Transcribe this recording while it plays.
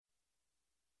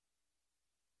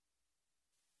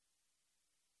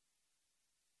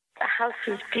The house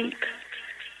is deep,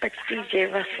 but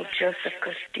DJ Russell Joseph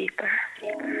goes deeper.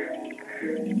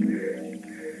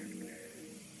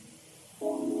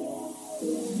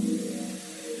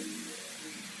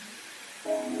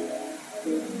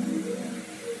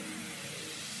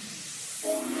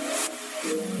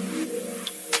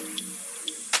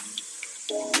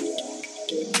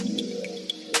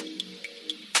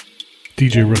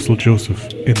 DJ Russell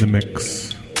Joseph in the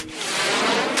mix.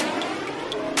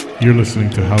 You're listening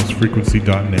to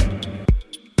housefrequency.net.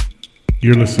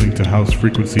 You're listening to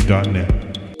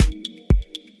housefrequency.net.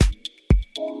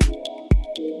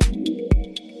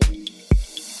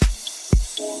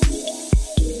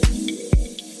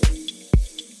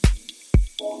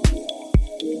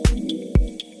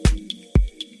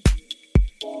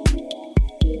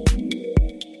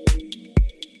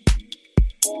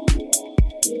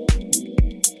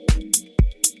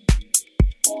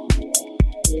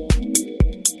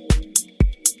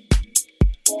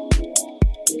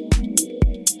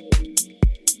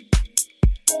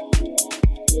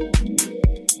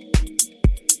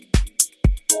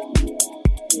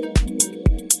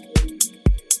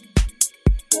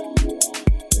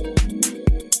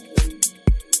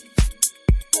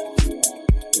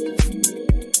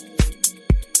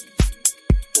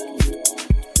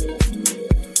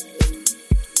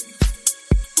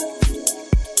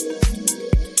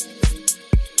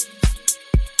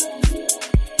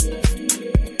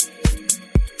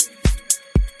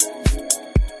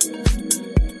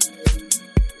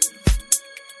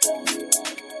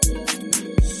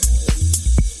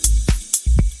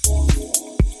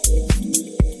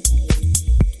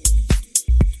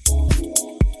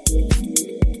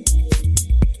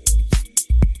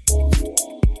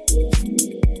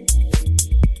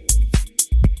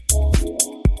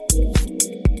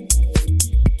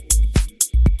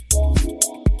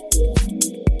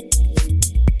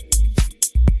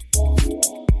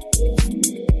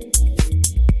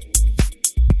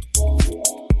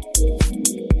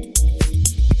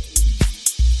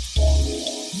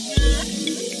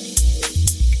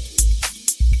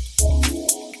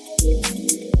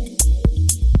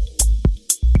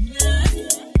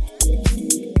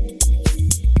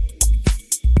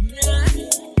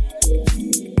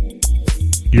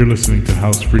 You're listening to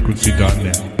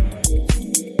housefrequency.net.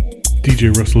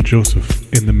 DJ Russell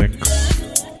Joseph in the mix.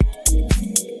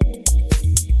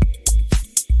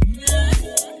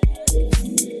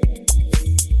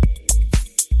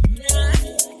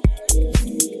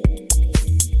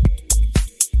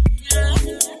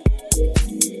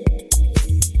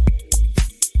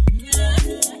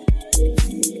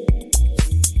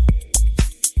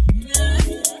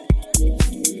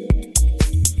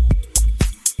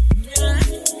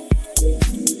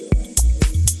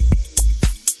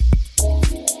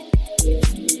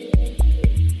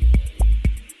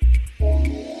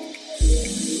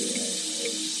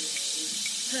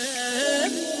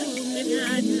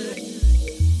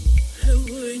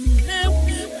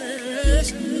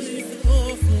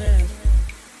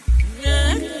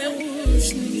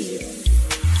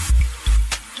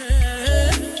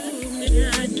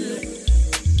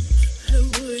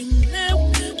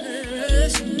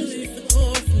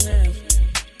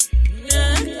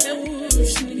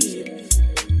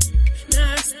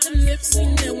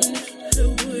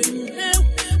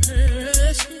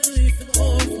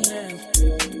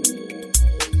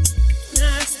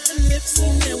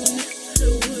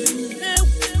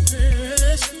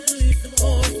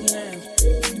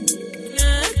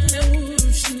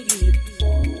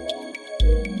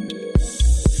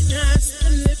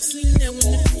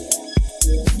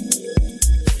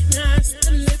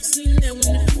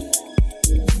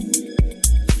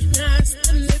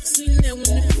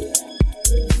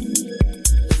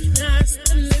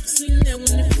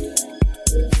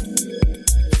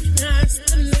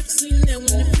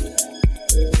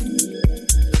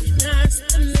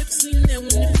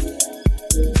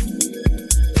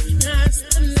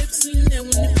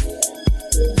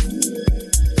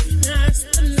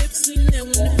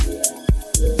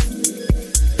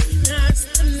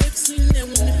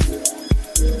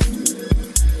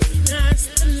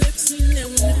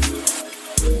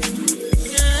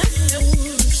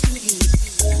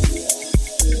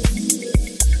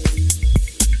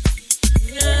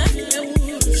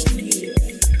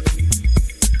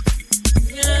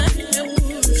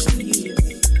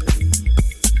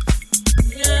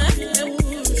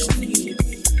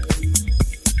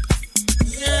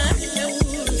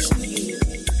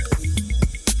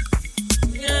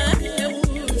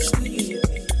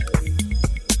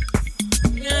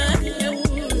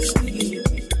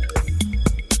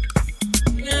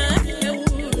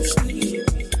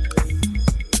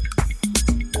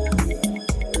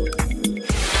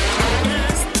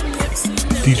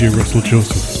 DJ Russell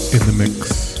Joseph in the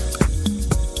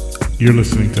mix. You're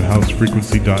listening to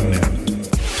housefrequency.net.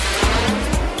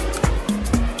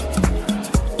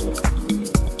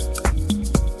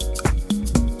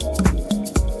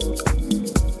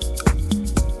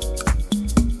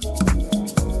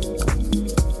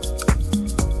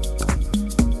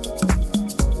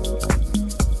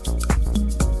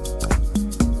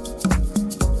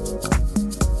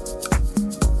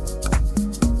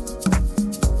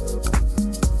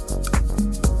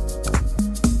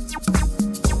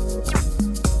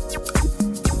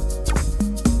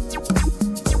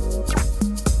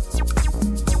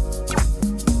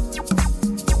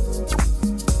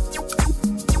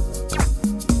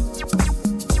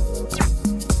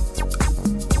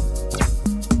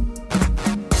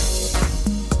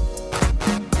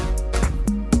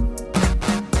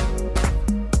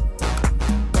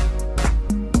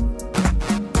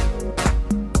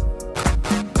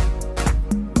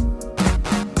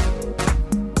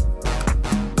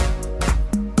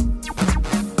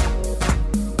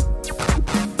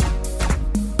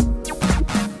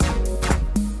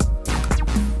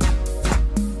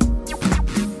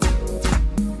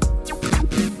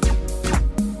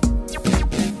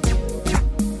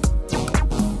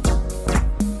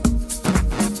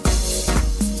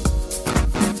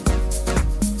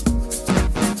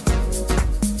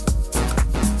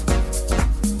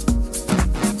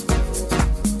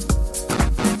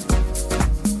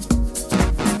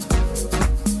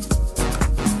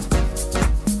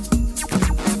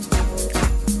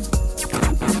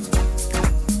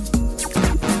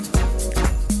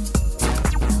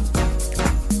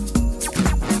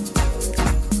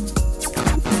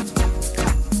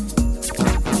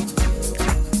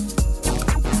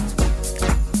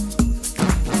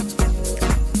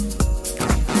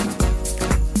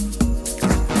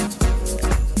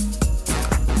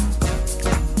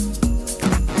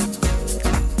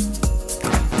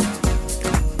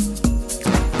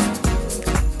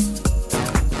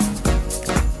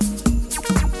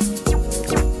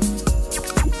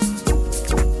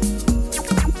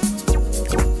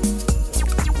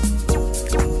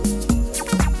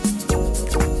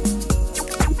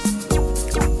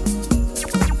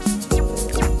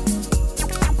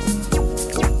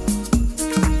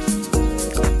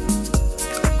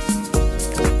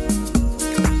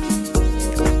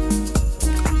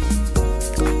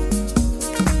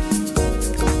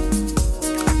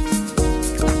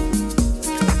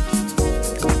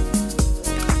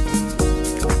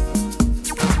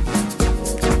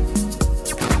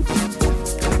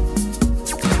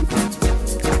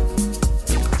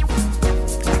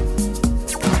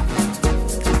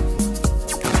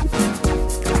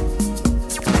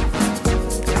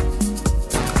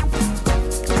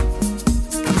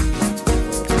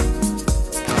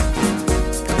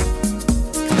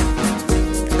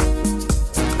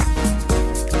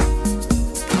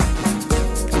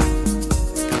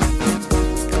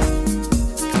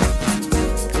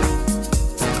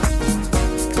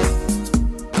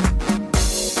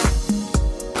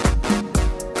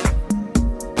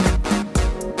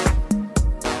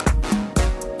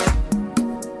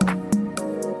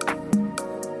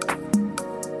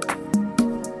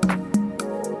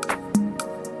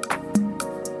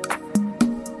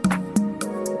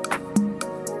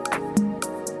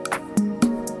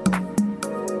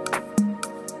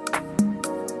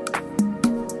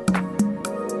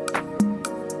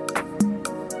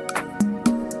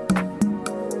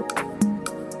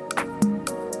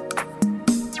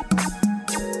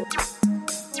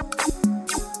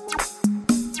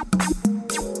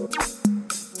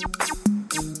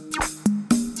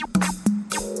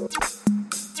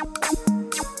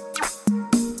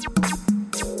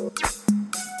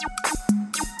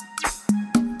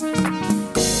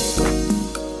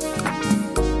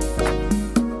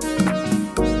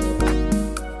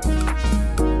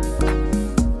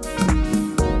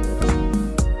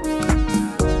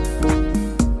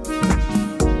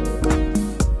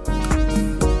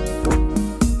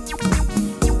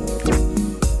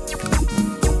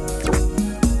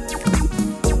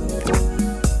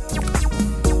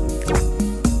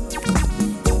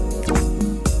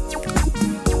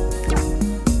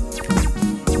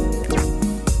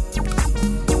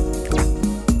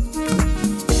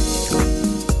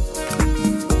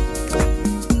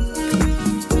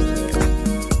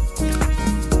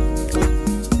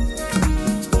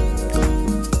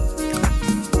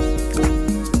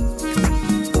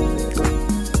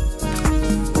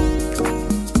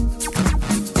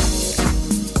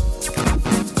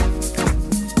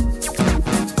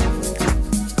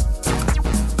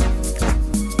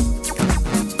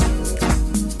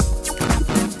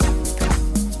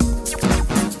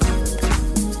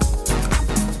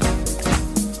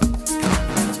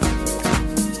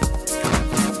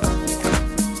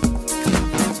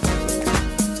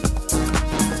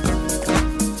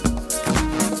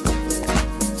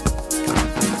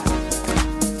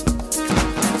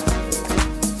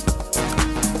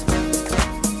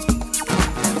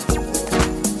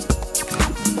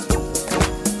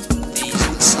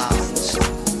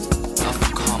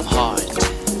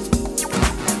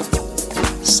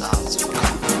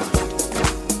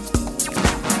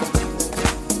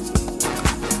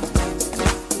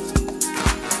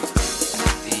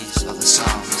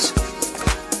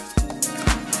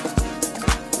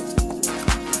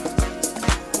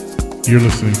 You're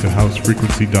listening to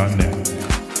housefrequency.net.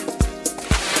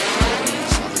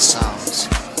 These are the sounds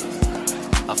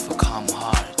of a calm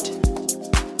heart,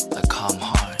 a calm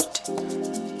heart.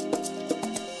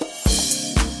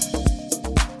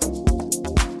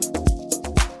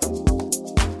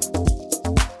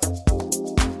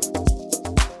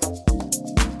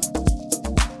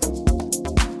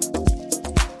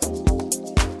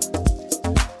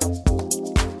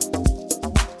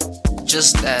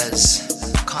 Just as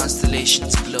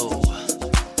constellations glow,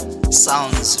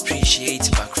 sounds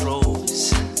appreciated by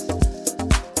crows,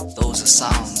 those are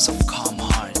sounds of calm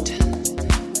heart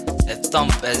that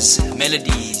thump as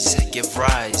melodies give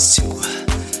rise to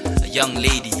a young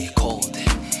lady called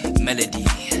Melody.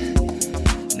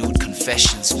 Nude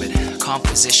confessions with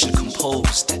composition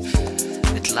composed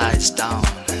that lies down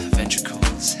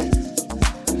ventricles.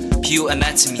 Pure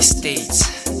anatomy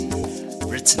states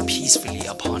written peacefully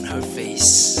upon her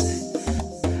face.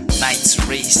 Night's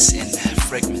race in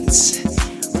fragments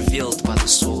revealed by the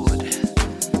sword.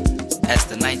 As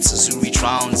the night Azuri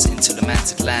drowns into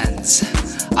lamented lands,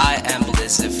 I amble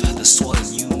as if the soil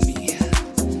knew me.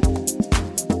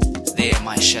 There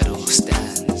my shadow stands.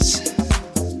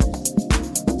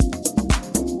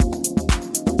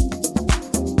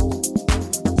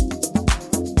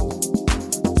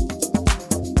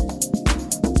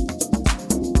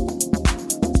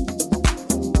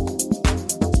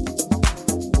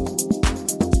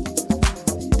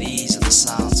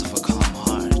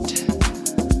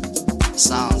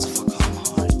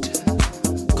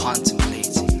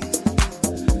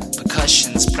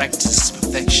 Practice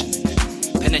perfection,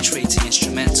 penetrating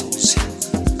instrumentals,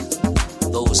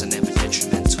 those are never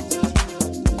detrimental.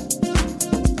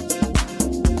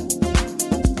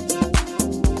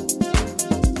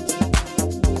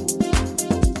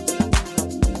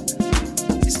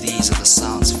 These are the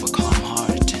sounds of a calm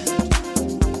heart.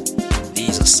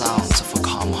 These are sounds of a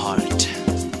calm heart.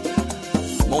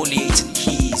 Moliated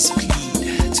keys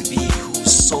plead to be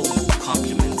whose soul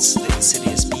complements the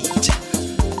insidious beat.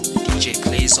 DJ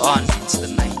plays on into the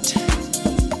night,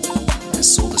 and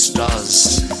so the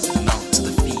stars melt to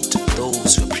the feet of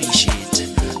those who appreciate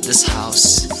this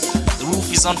house. The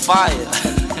roof is on fire.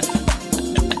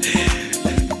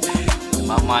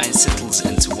 My mind settles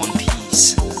into one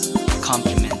piece,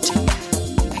 complementing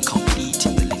and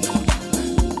completing the linoleum.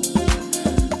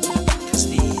 Cause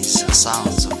these are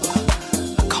sounds of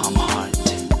a calm heart.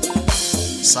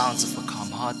 Sounds of a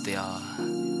calm heart they are.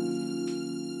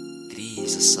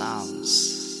 These are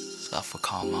sounds of a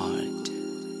calm heart.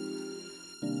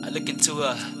 I look into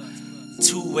a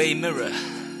two-way mirror.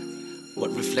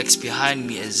 What reflects behind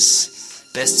me is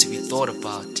best to be thought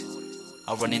about.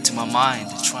 I run into my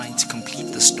mind trying to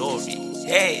complete the story.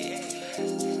 Hey!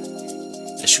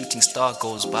 A shooting star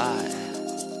goes by,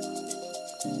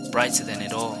 brighter than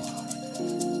it all.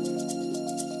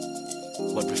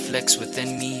 What reflects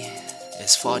within me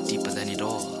is far deeper than it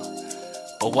all.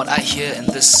 But what I hear in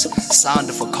this sound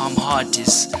of a calm heart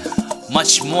is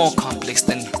much more complex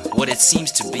than what it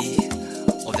seems to be,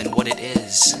 or than what it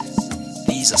is.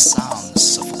 These are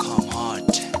sounds of a calm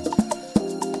heart.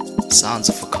 Sounds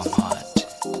of a calm heart.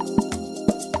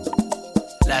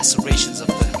 Lacerations of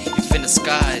the infinite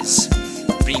skies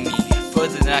bring me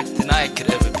further than I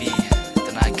could ever be,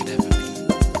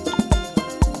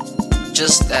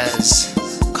 Just as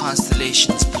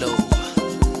constellations blow,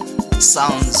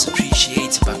 sounds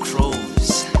appreciated by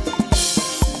crows,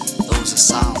 those are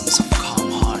sounds of a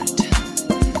calm heart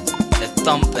that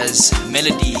thump as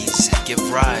melodies give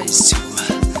rise to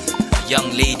a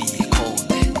young lady called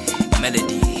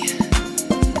Melody.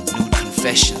 Nude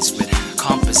confessions with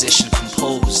composition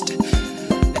composed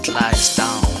that lies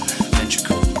down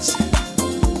ventricles.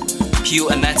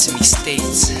 Pure anatomy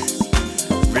states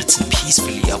written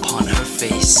peacefully upon her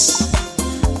face.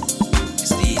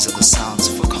 These are the sounds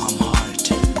of a calm heart.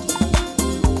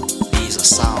 These are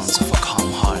sounds of a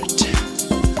calm heart.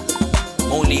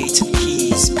 Moliated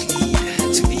keys plead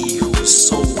to be whose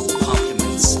soul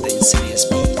complements the insidious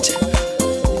beat.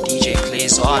 The DJ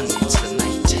plays on into the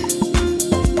night,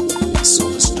 so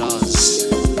the stars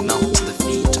melt to the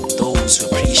feet of those who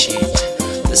appreciate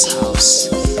this house.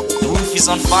 The roof is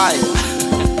on fire.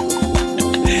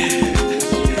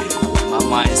 My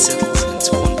mind settles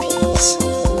into one piece,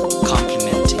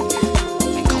 complementing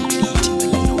and completing the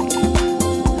linoleum.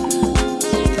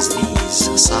 Because these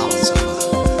are sounds of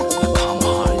a calm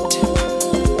heart.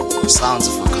 Sounds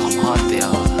of a calm heart they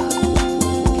are.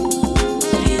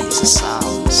 These are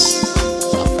sounds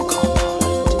of a calm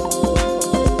heart.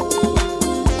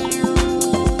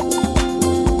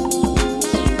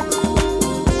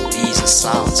 These are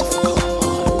sounds of a calm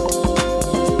heart.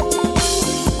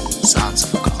 Sounds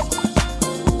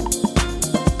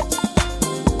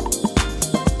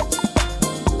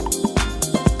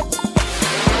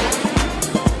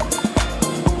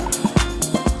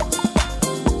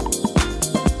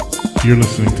You're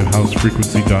listening to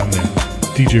housefrequency.net.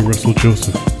 DJ Russell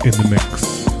Joseph in the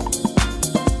mix.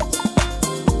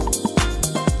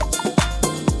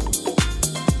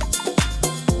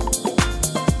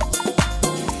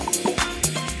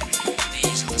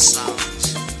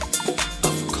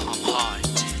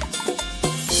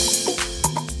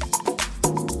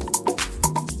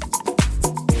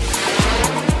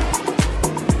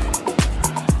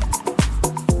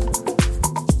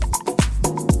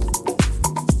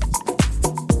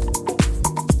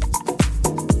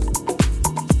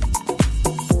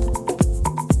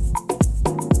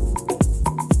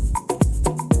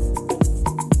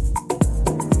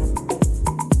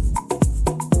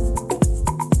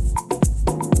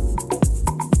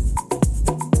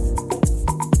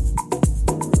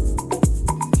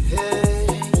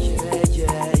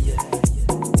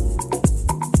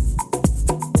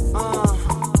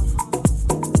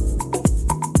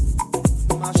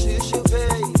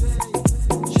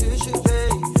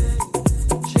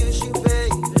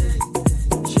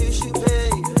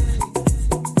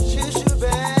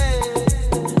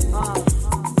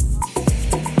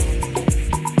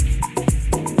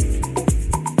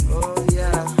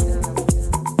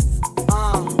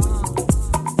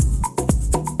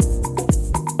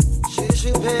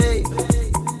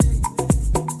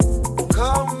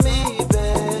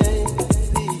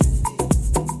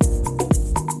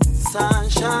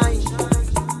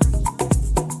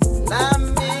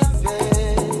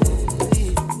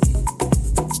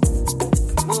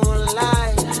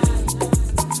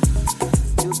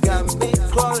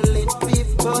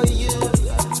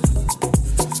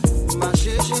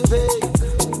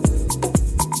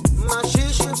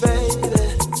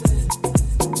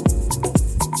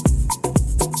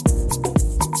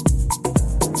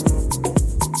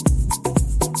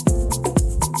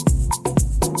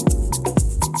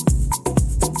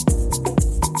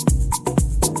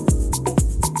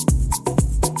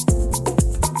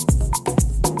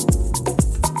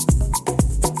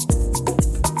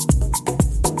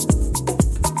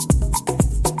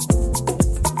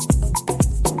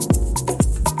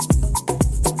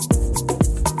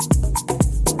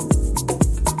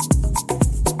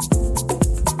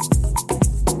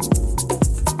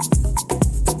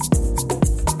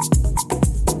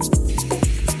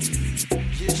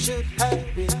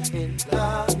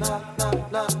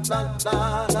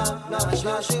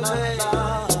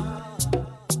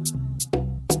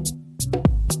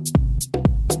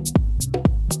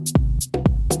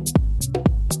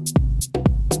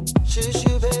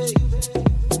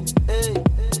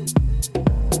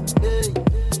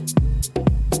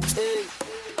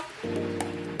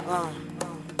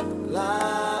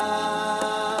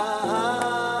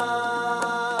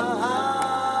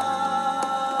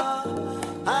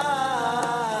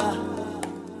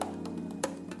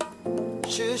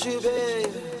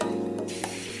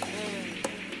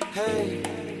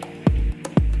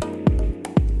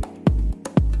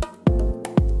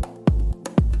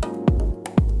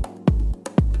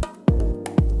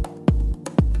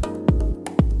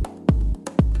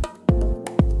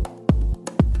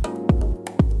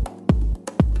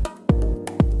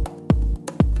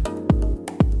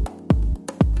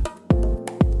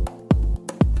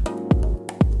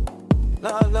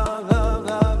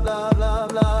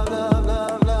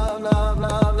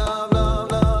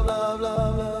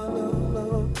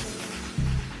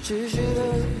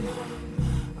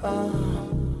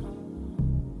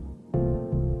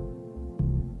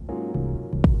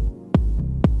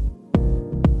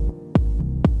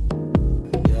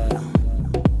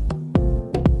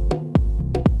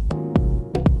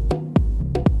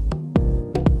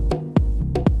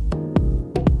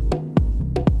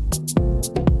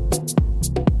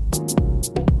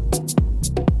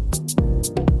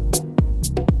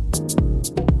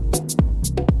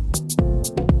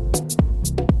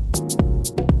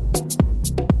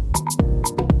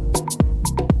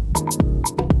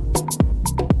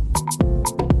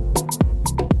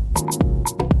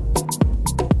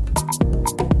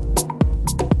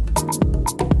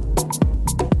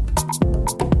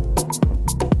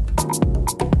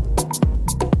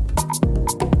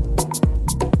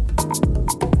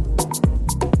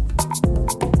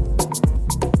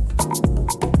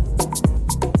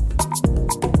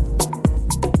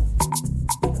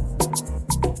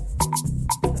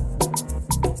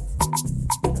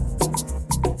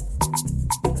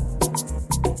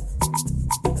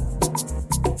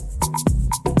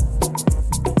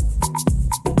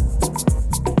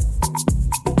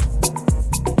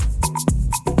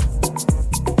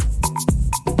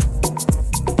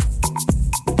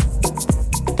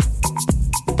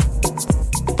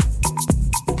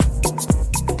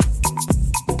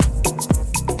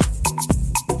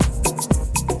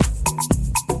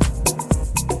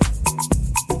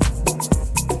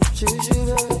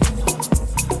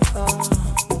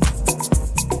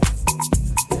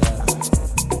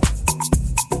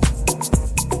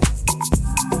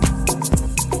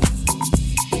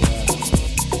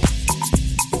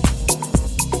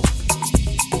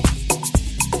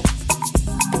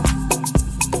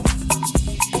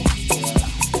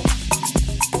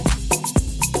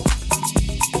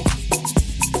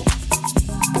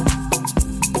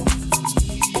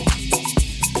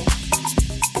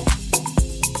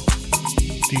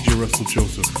 DJ Russell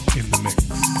Joseph in the mix.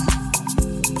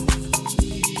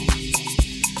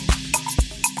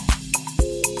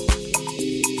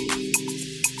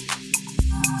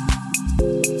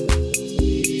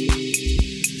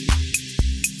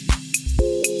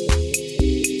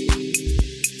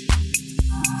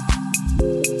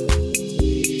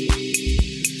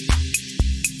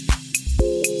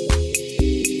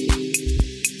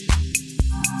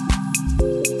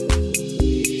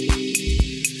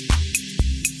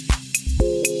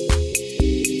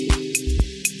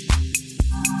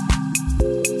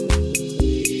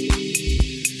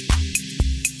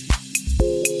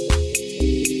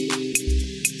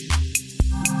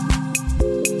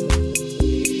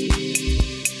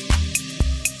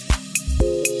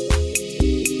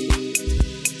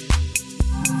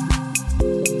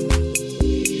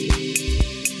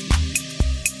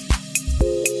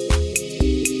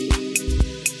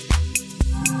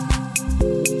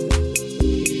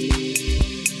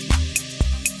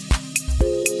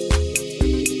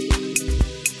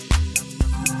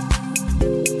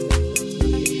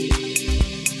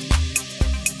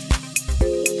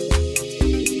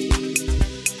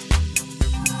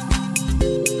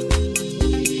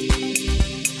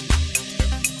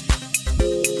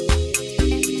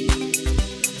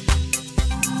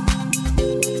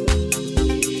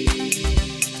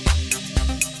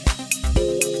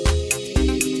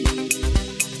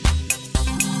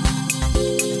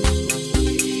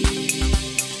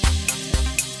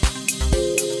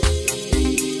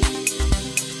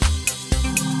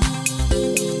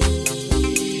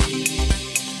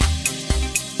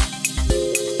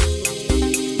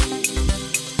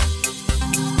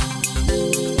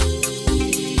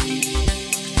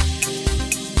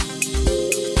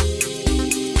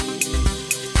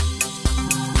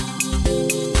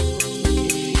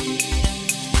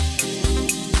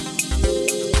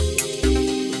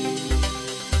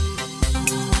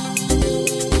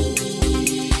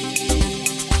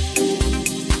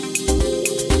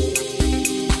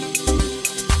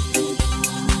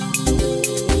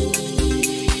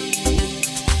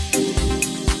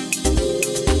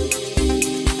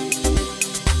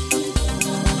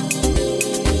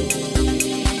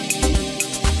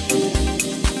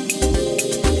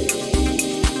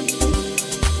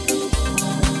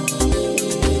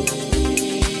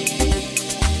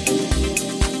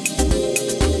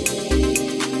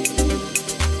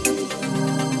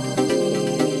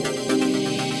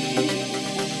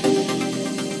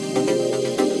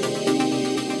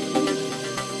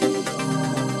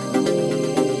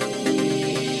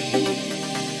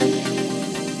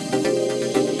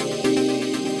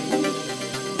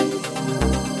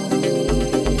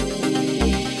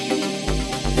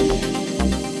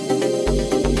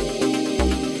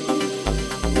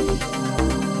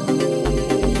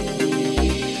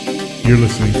 You're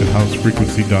listening to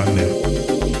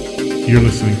housefrequency.net. You're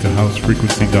listening to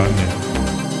housefrequency.net.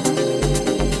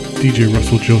 DJ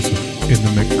Russell Joseph in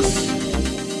the mix.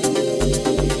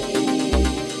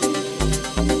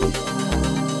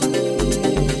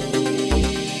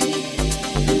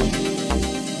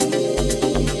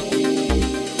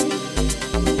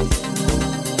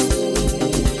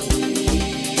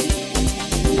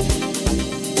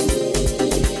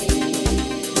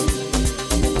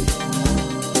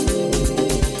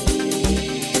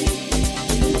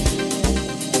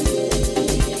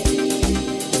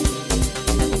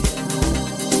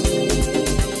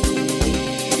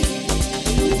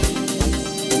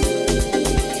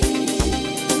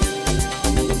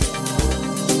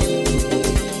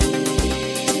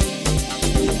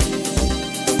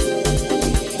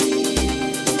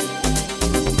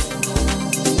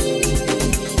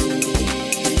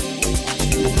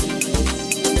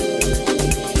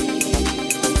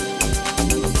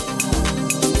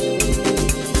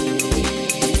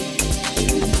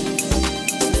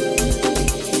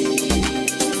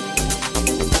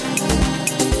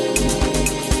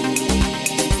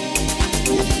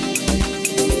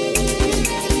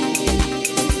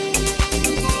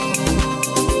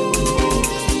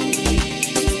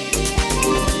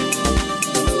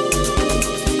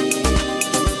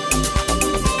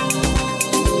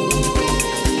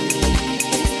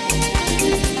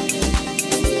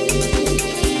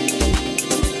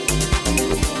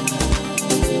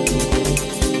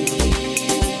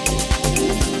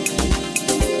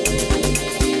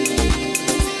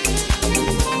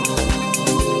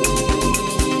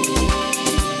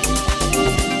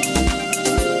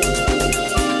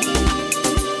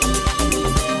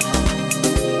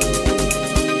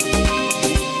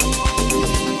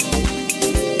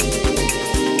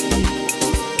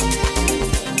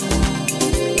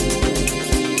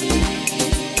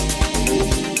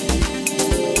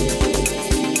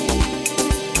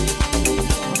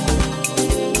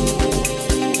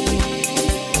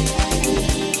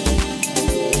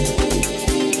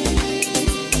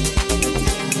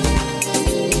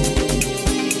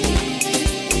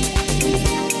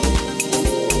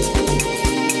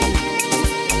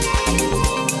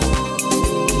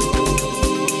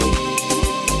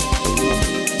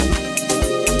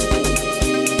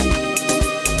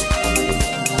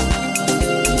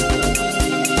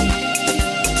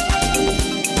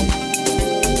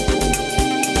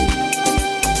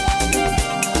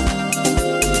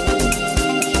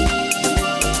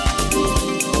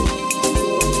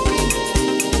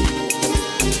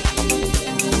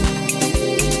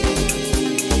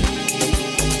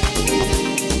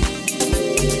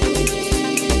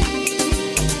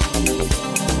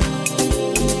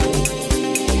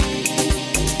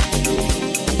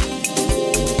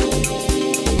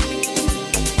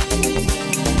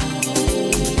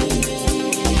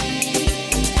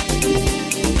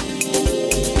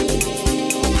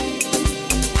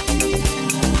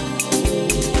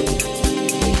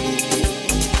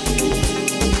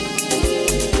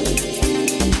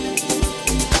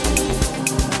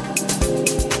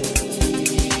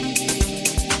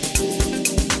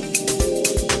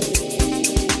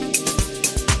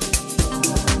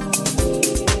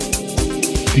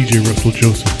 DJ Russell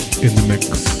Joseph in the mix.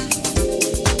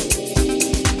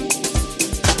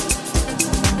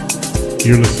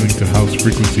 You're listening to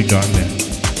housefrequency.net.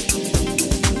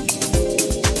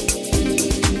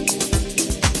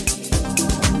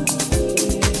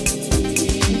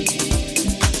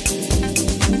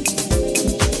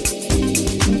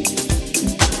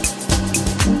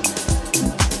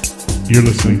 You're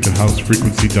listening to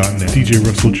housefrequency.net. DJ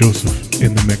Russell Joseph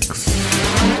in the mix.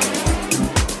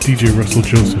 DJ Russell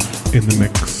Joseph in the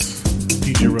mix.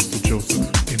 DJ Russell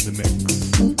Joseph in the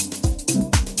mix.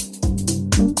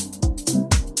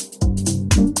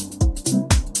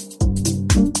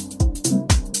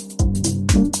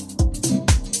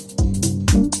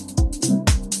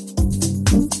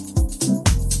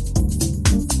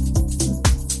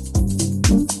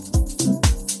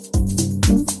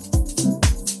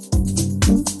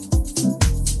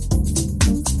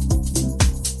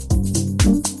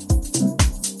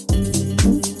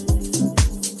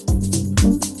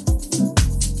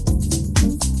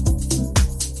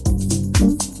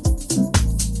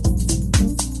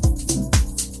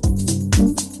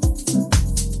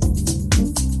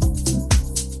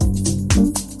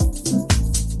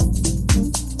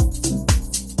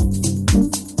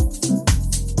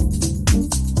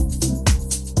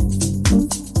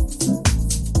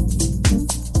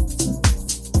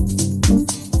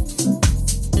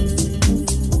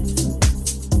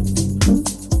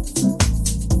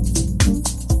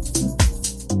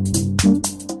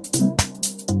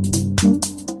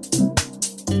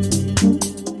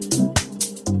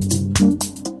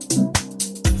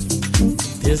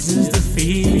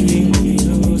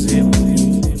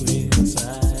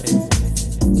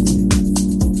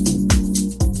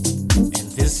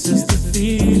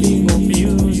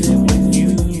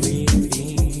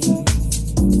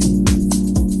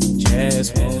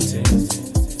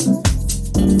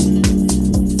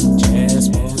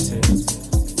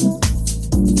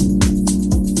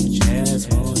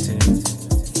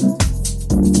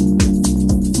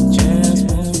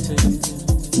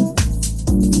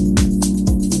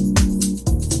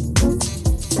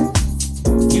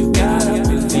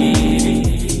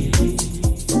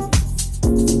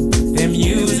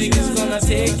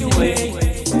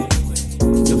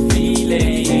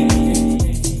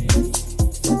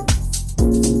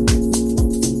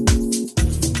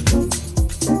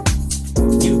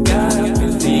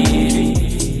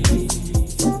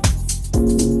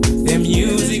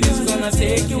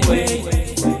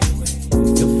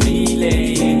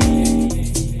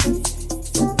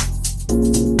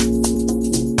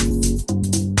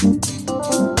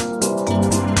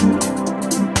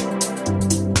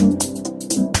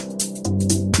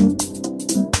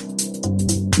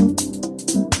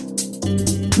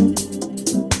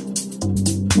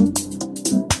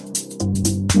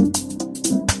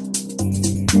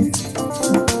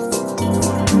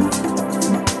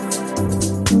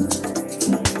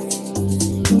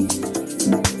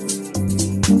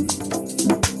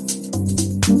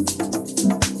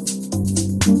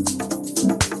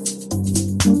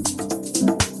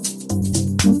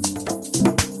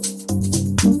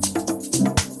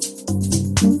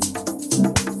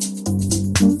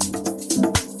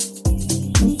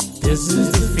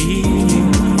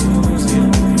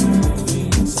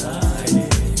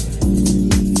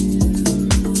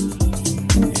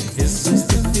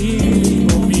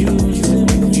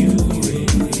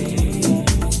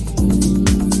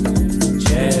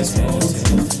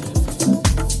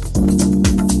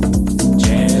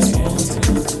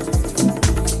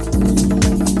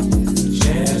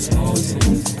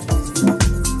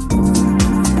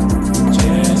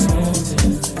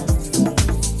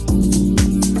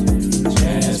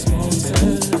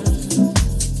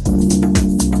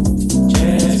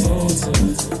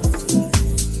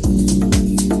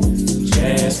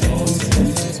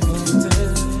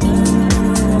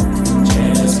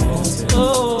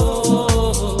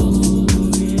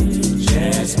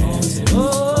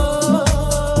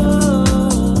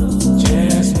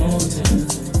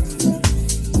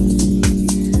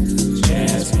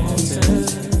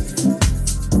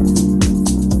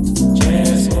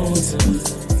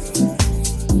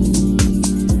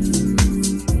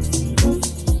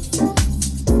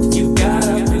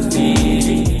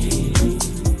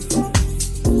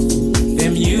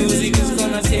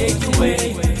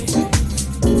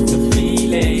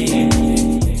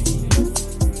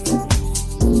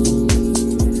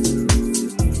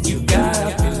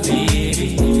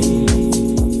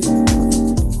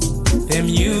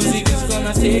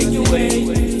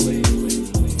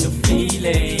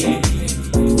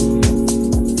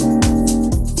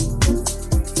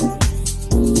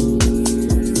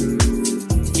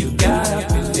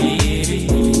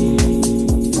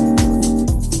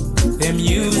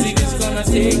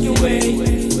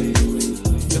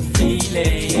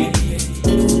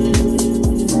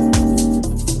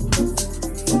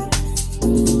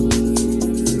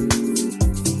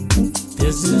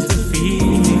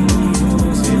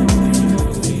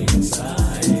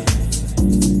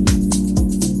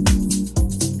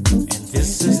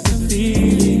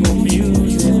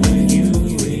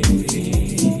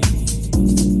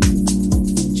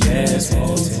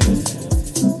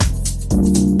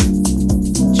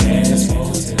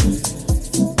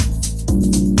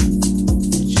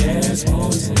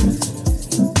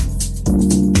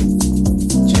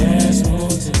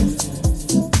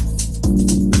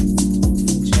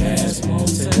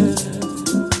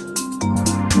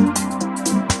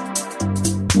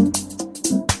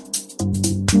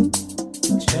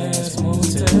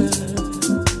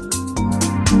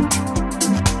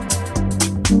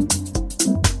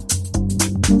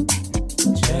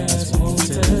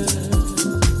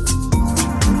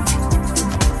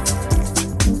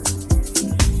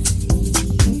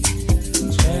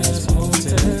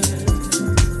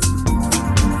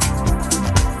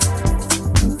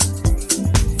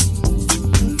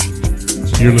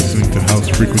 You're listening to House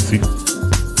Frequency.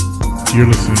 You're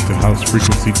listening to House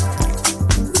Frequency.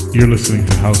 You're listening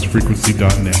to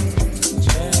housefrequency.net.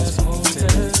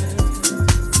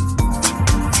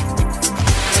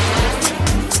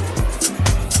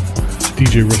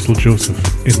 DJ Russell Joseph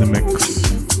in the mix.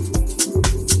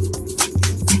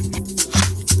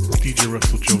 DJ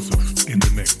Russell Joseph in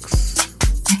the mix.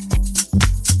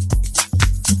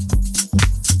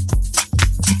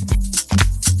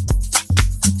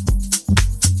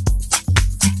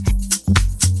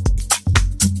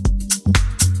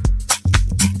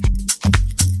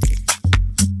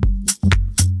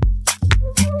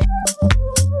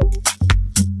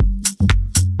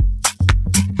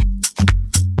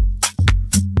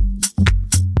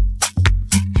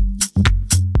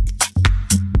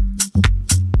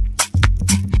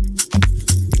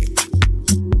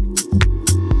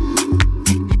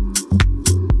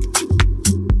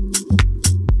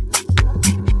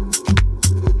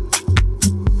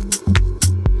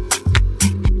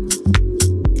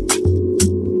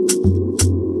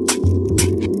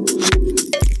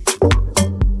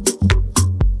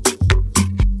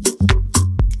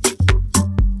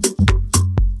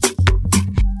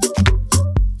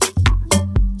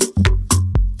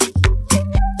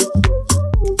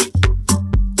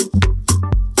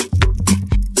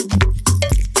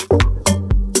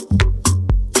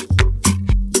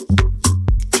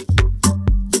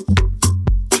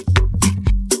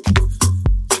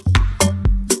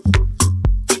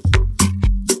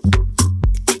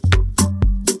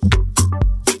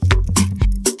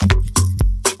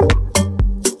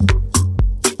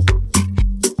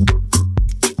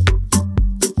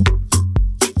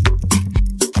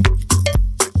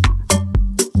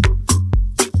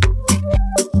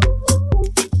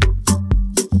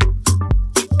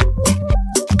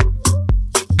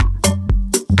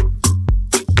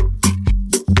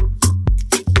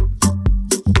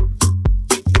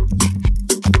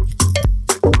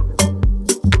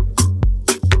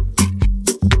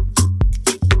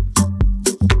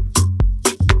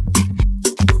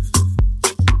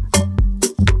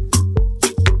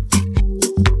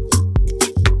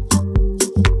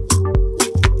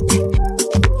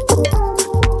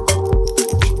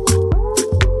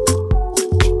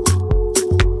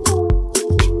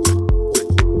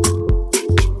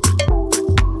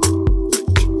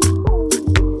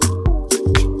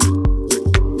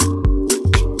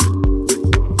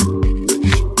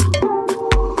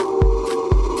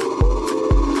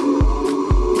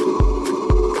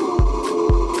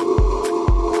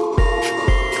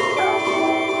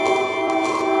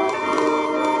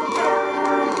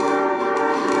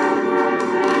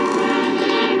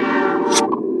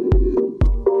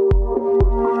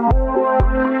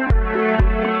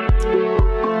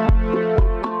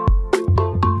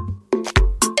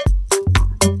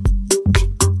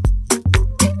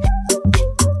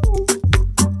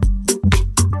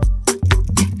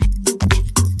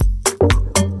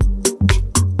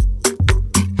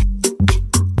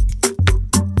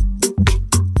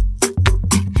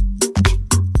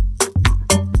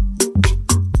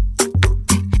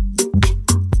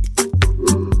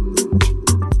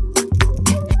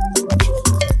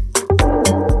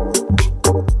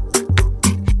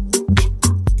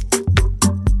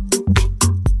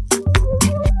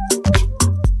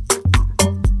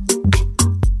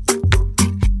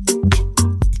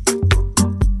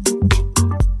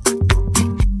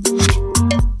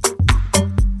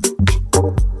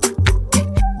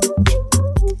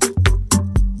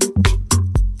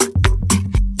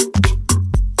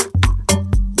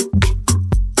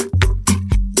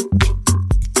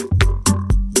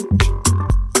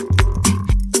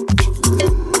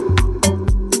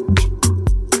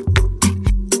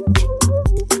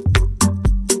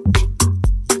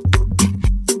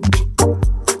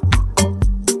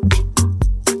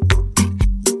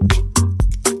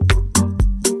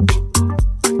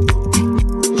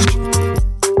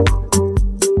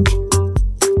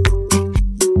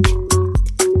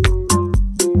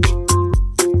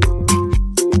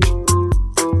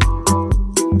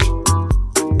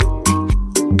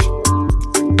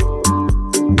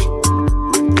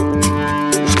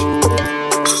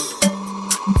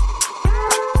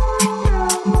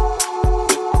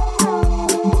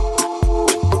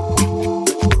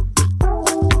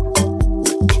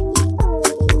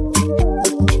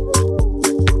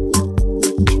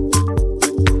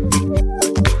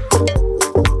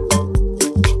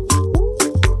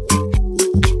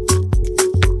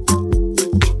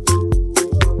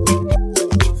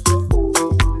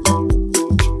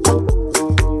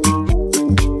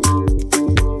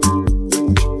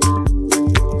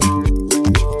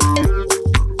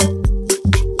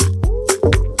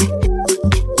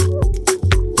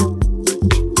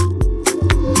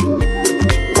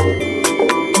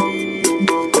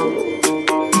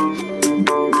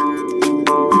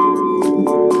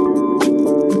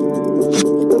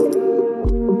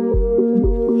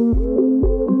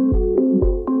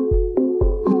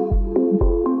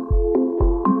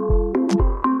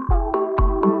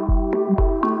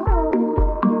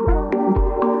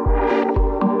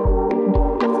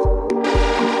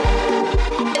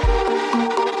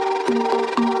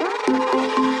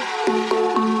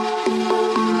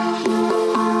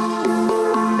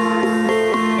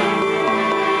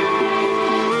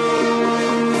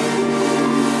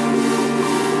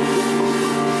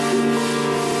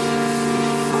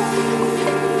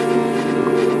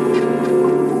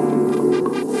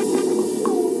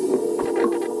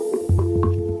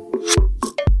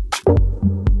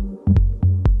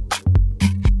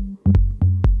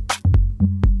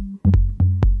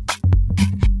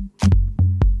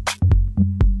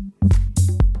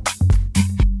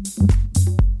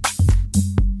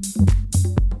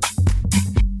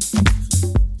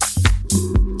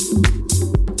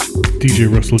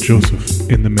 DJ Russell Joseph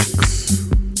in the mix.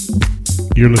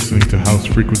 You're listening to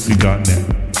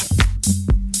housefrequency.net.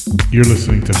 You're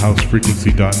listening to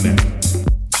housefrequency.net.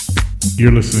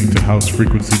 You're listening to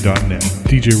housefrequency.net.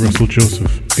 DJ Russell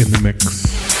Joseph in the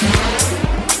mix.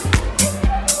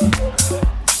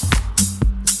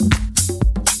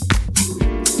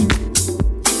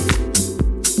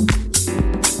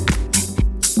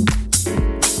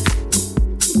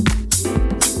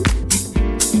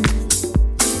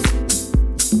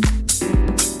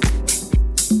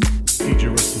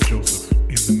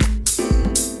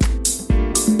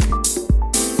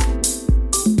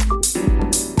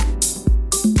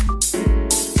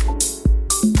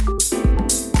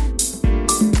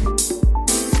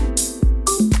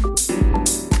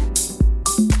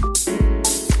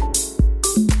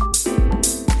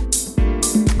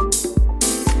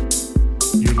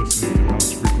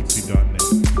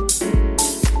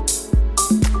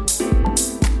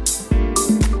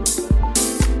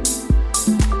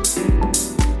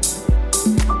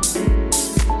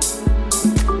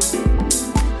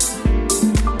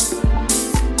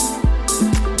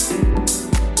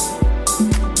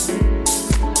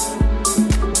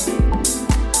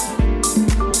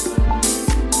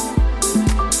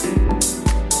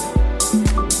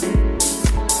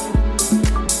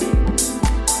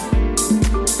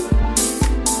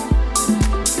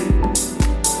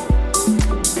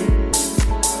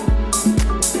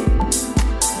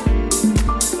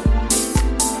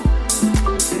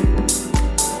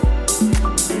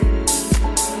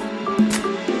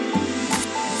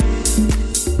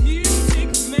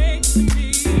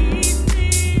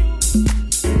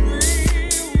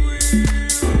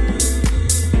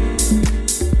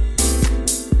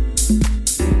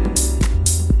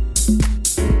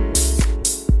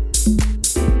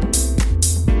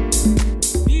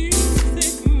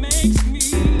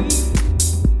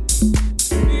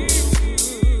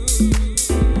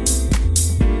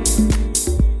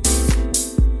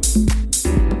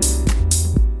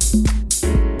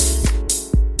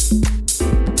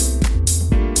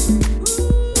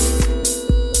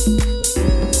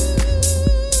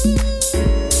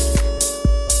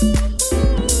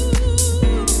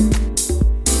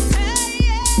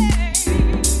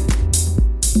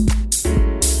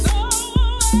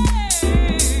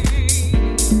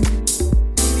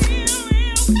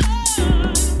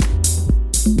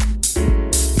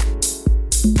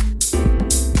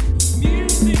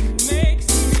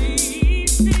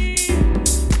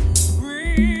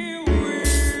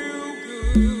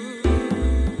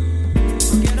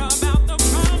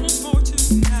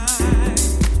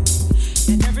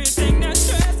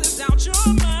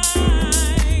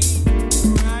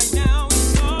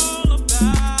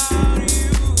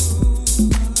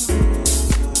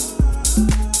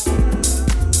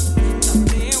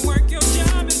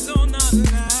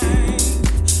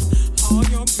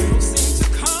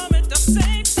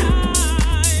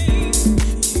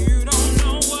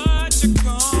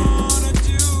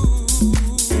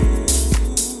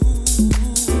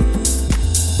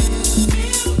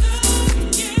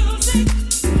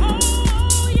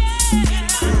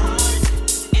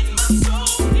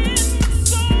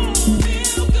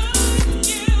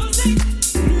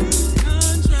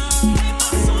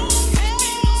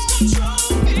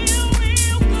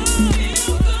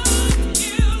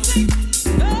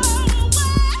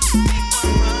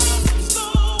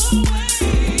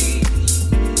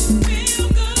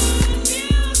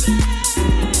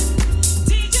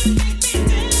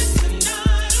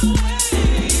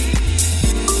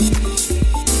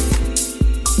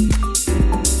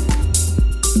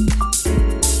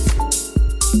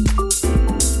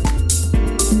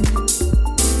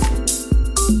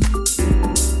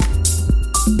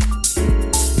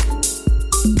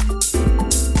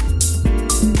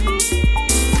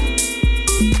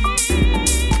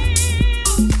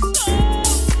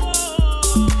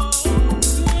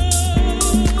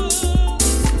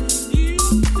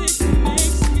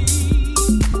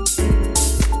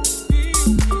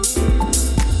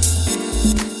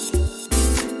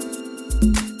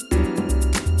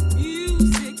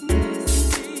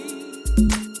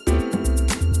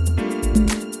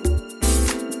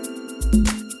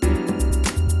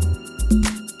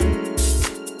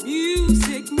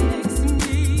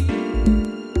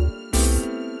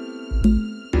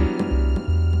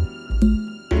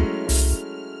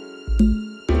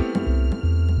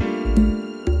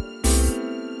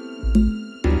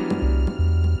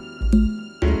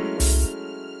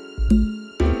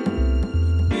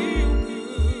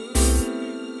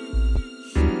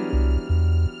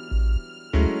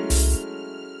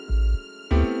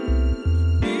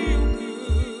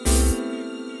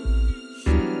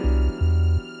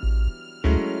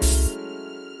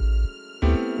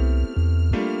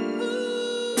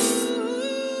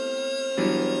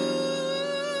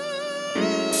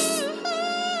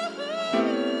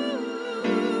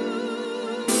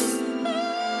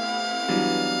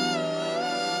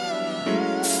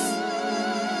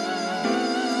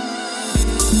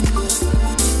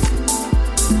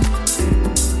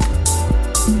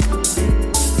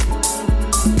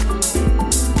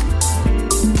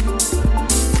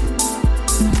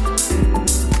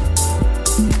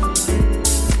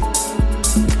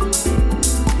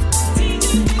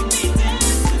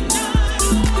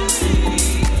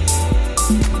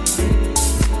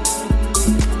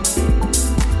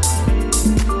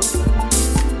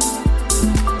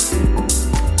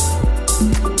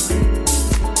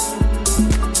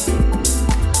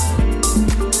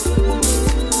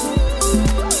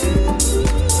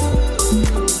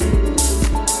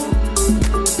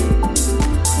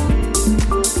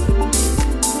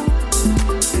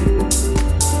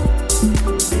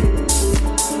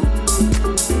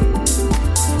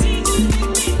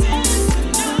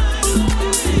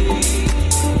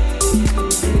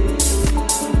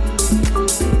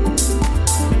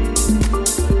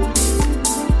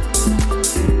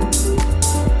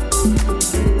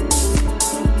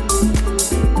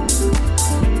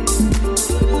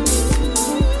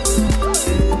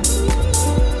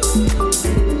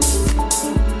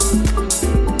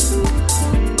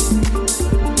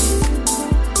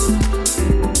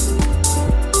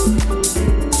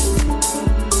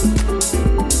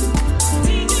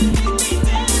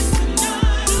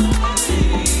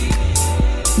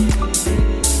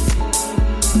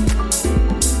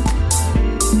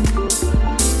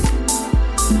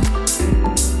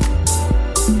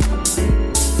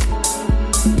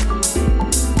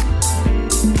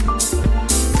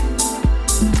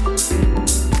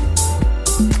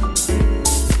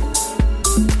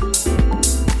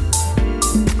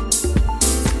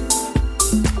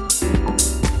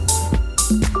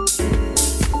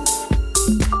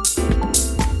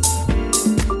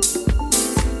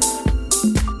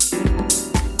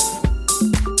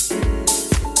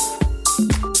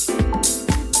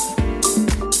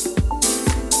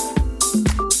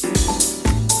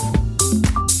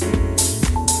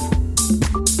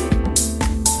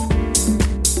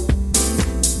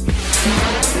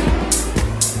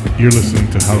 You're listening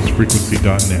to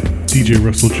housefrequency.net. DJ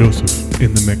Russell Joseph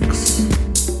in the mix.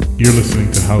 You're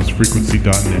listening to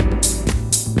housefrequency.net.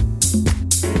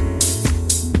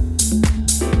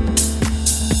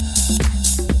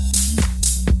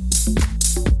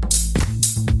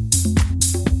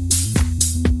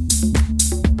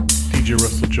 DJ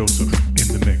Russell Joseph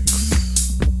in the mix.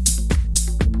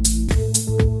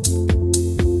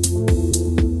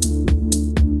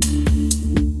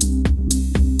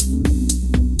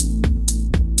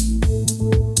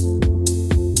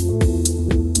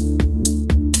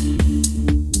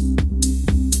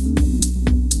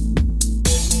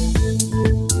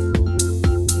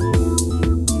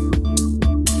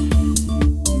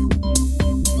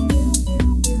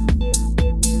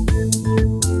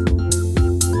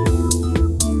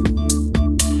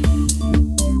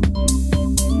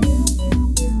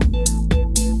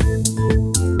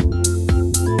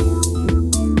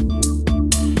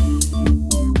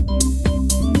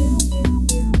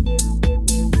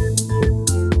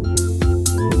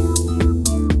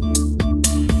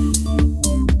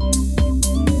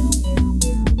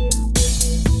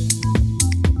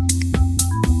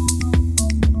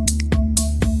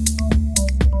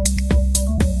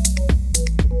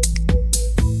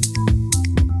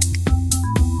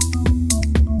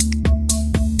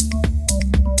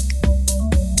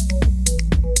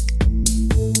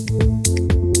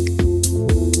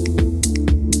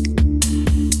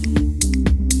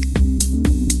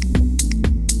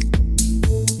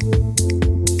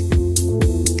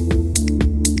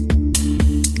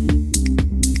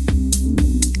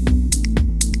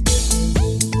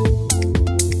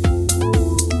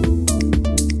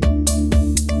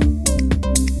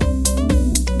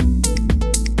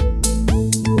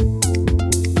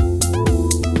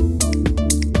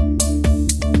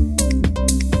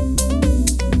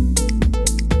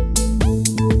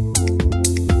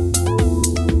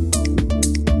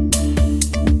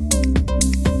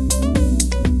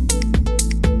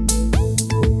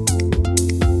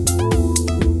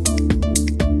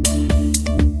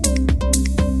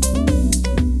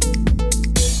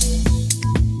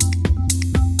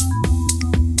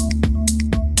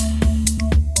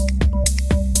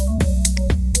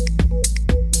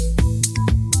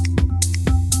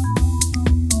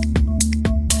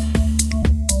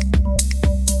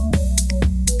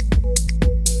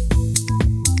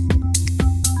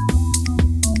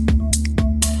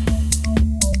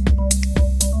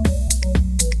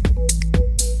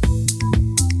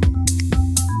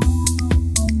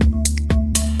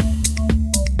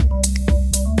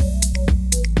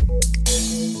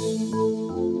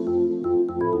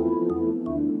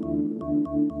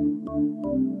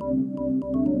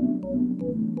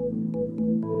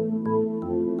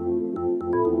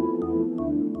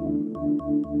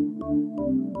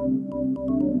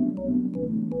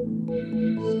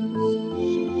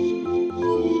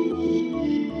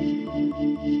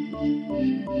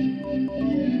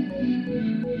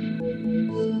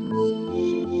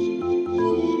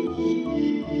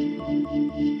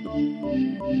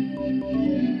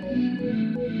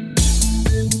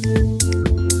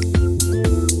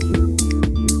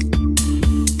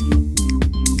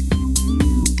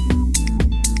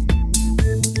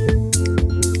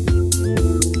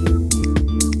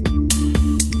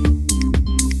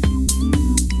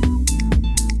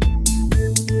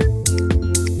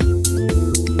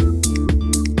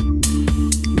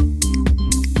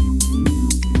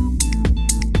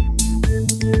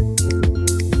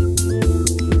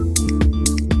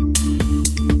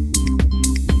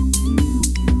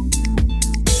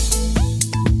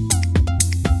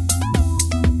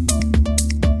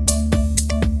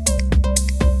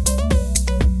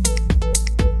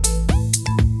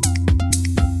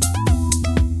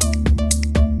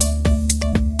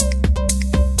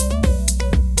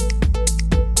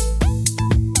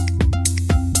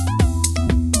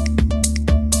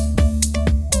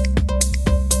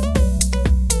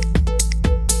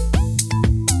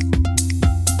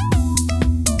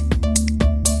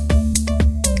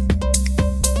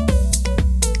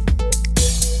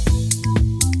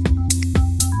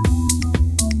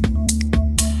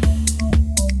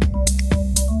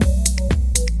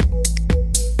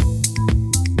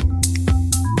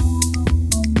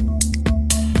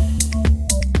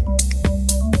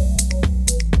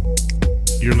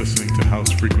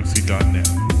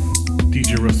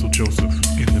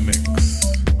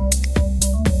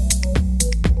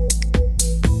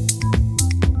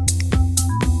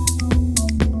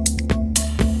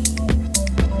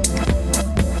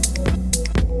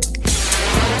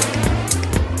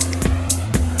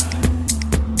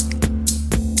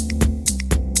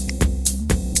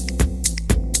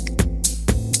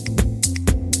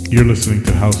 You're listening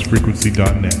to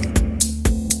housefrequency.net.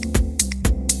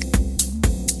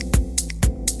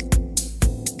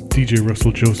 DJ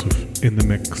Russell Joseph in the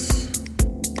mix.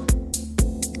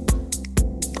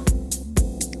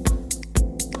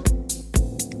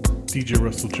 DJ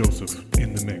Russell Joseph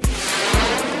in the mix.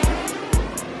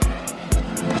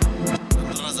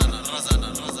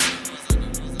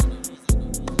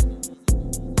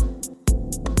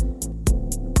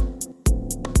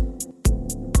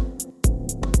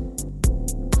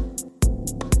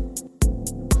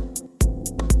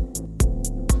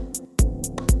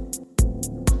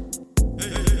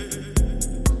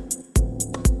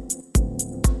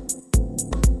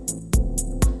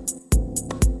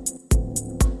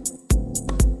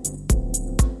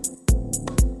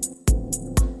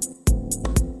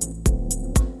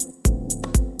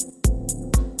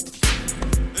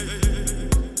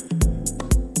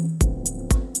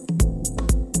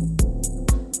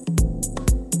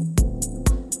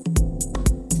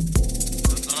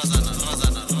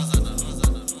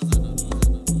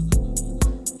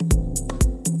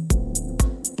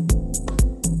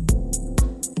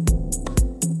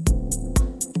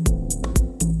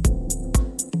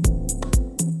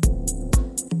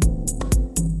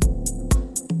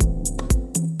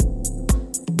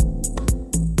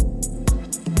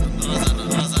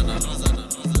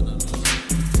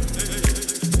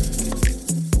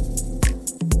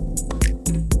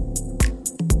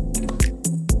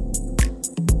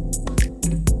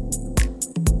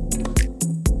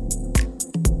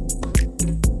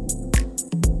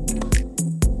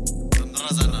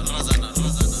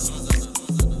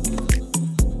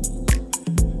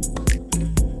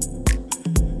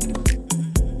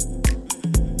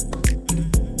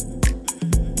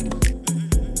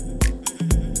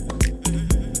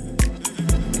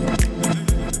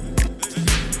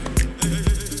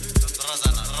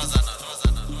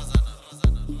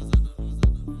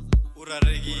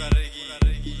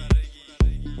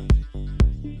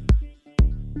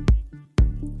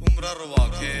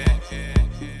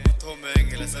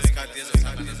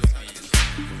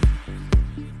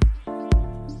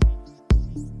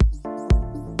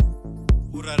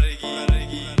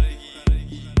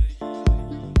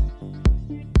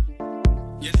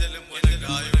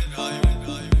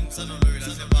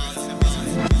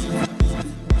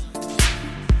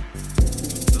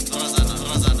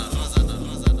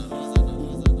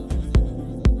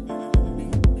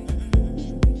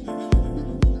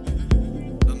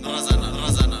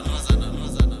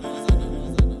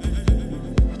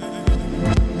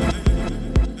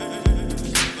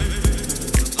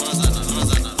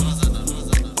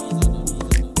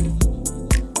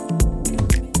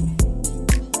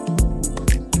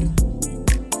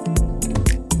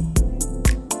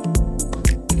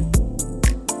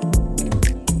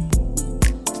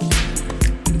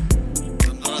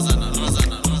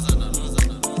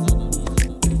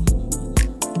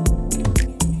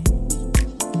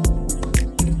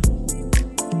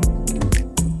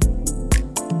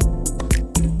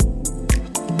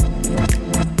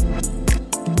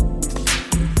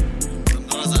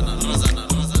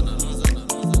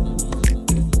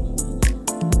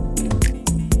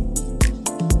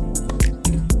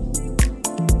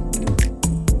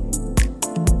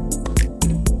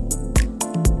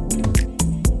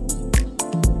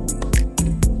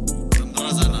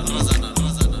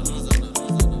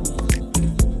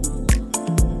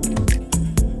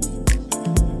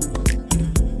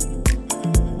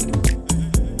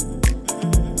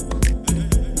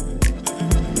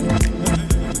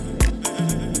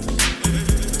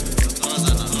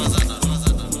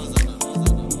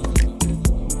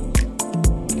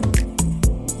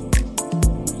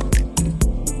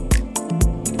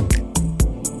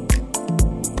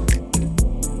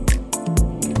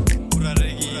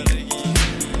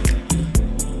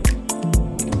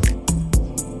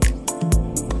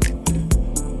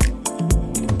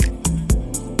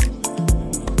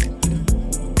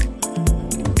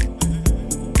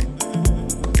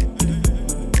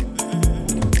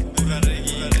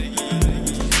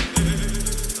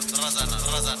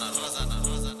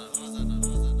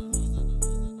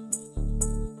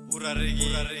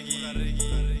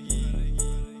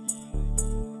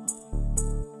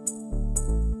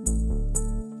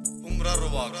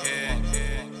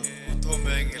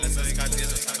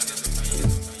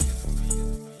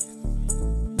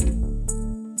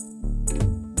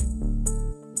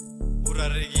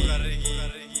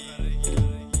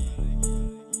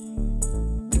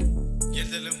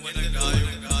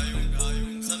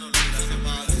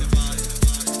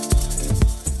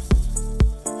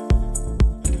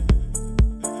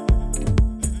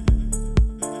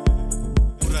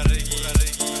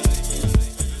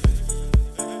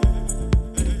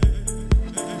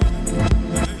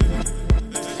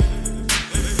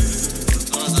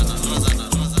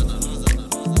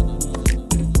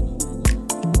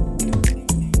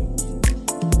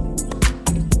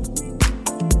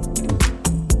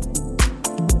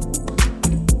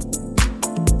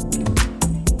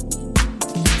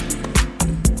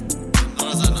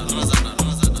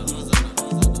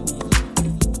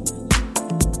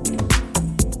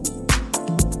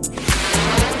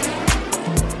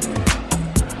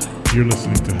 You're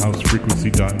listening to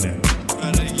housefrequency.net.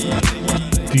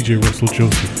 DJ Russell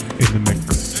Joseph in the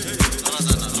mix.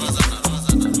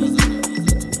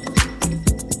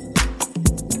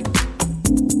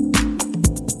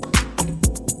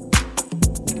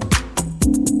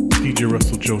 DJ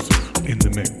Russell Joseph in the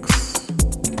mix.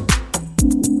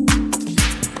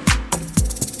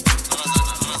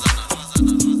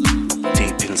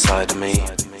 Deep inside of me,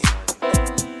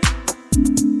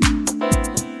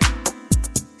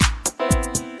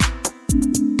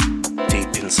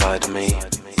 deep inside of me,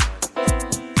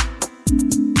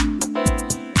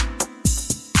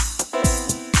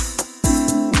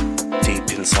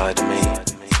 deep inside of me,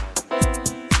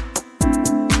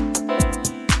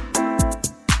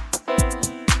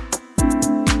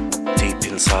 deep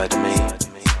inside of me,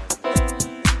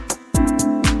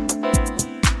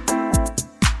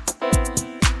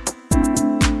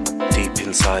 deep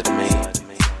inside of me.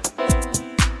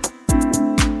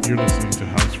 You're listening to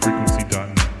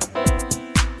housefrequency.net.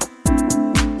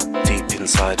 Deep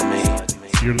inside of me,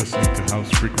 You're listening to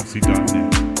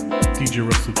housefrequency.net. DJ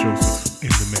Russell Joseph in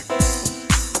the mix.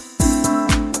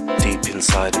 deep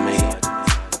inside of me,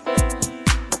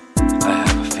 I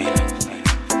have a feeling.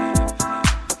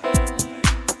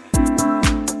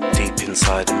 Deep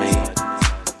inside of me,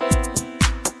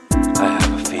 I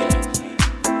have a feeling.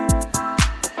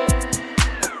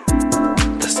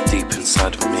 That's deep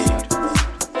inside of me.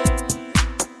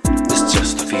 It's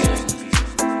just a feeling.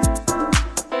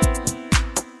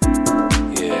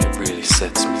 Yeah, it really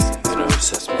sets me, it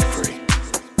sets me free.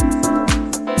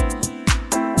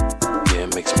 Yeah,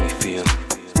 it makes me feel,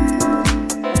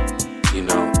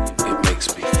 it makes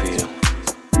me feel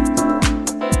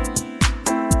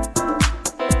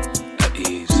at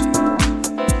ease.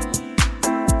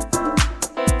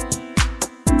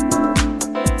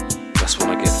 That's when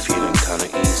I get feeling kinda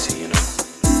easy,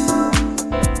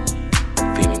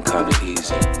 feeling kinda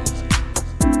easy.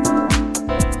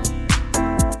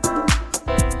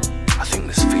 I think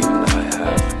this feeling that I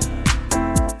have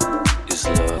is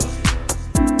love.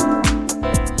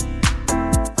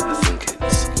 I think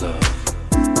it's love.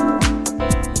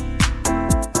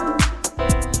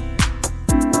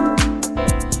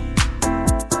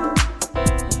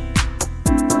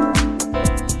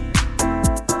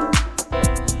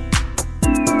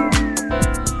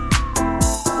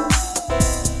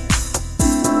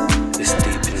 It's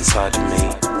deep inside of me.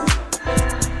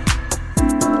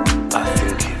 I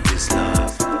think it is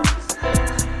love.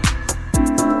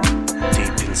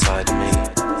 Deep inside of me,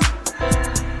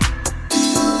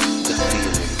 the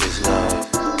feeling is love.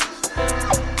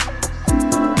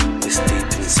 It's deep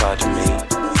inside of me.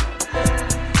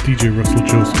 DJ Russell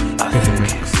Joseph I in the think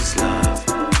mix. it is love.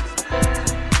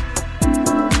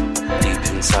 Deep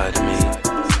inside of me,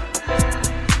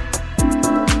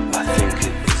 I think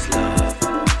it is love.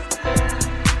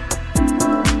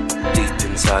 Deep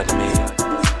inside of me,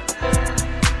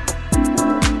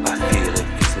 I feel it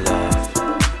is love.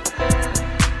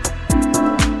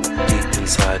 Deep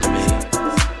inside of me,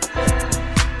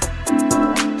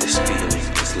 this feeling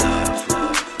is love.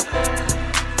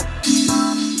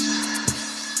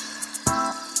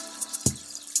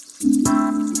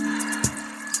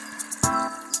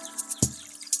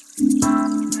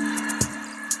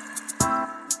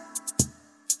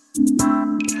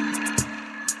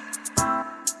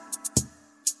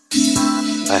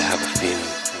 I have a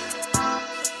feeling.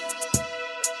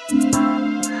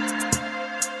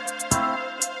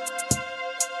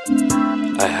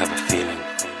 I have a feeling.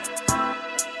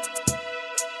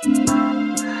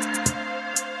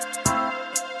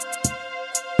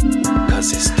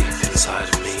 Cause it's deep inside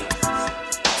of me.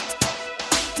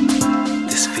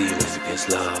 This feeling is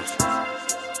love.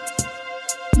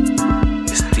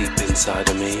 It's deep inside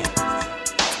of me.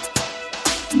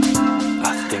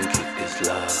 I think it is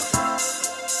love.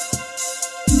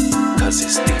 Cause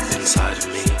it's deep inside of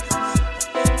me.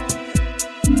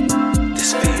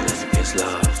 This feeling is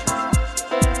love.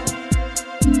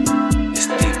 It's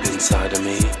deep inside of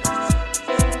me.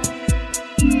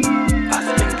 I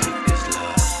think it is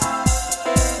love.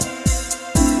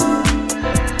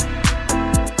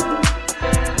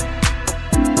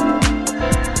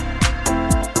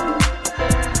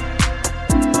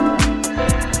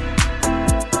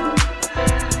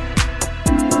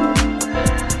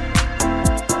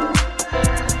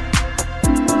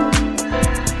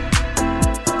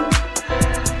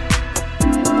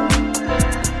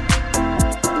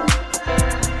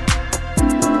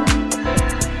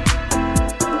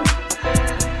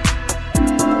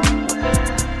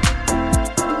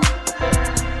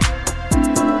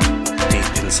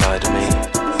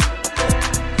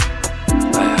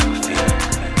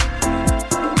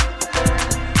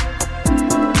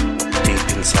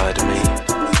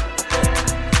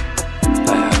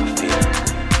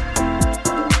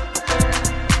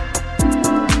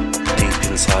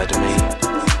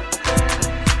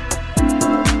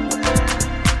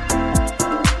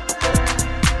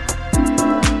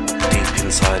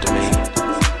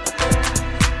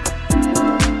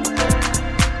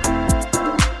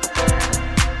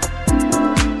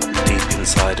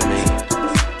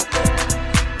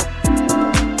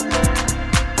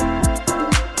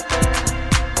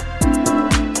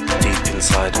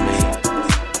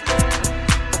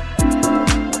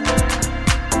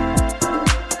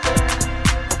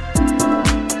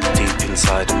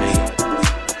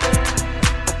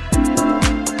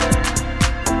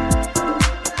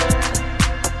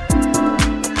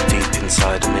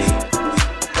 inside of me.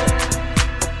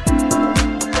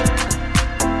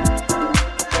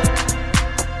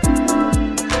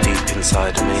 Deep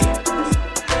inside of me.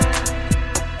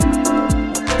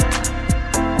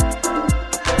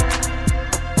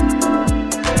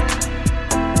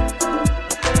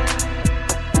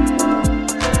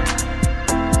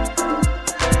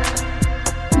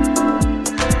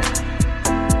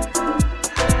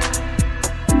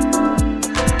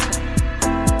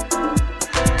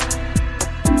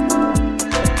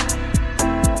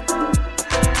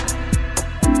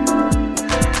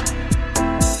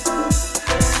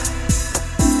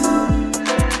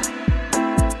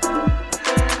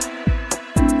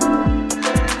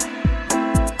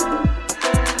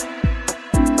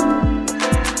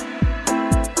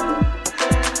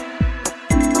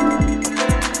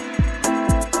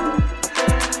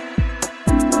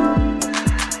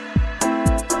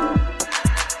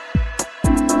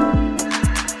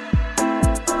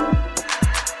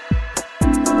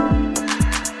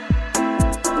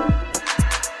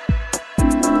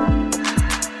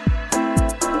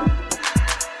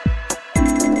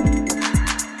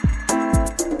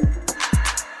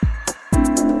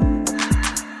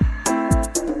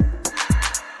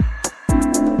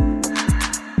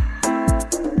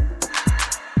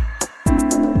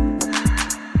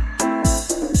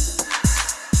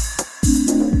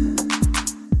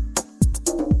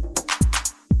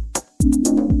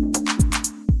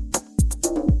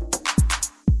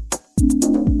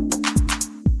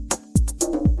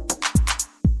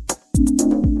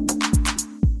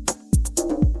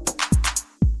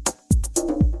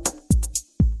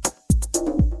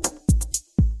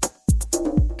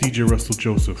 DJ Russell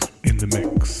Joseph in the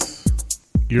mix.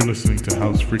 You're listening to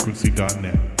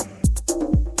housefrequency.net.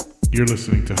 You're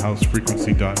listening to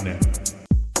housefrequency.net.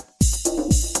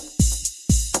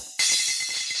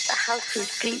 The house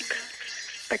is deep,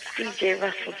 but DJ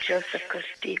Russell Joseph goes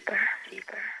deeper,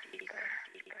 deeper.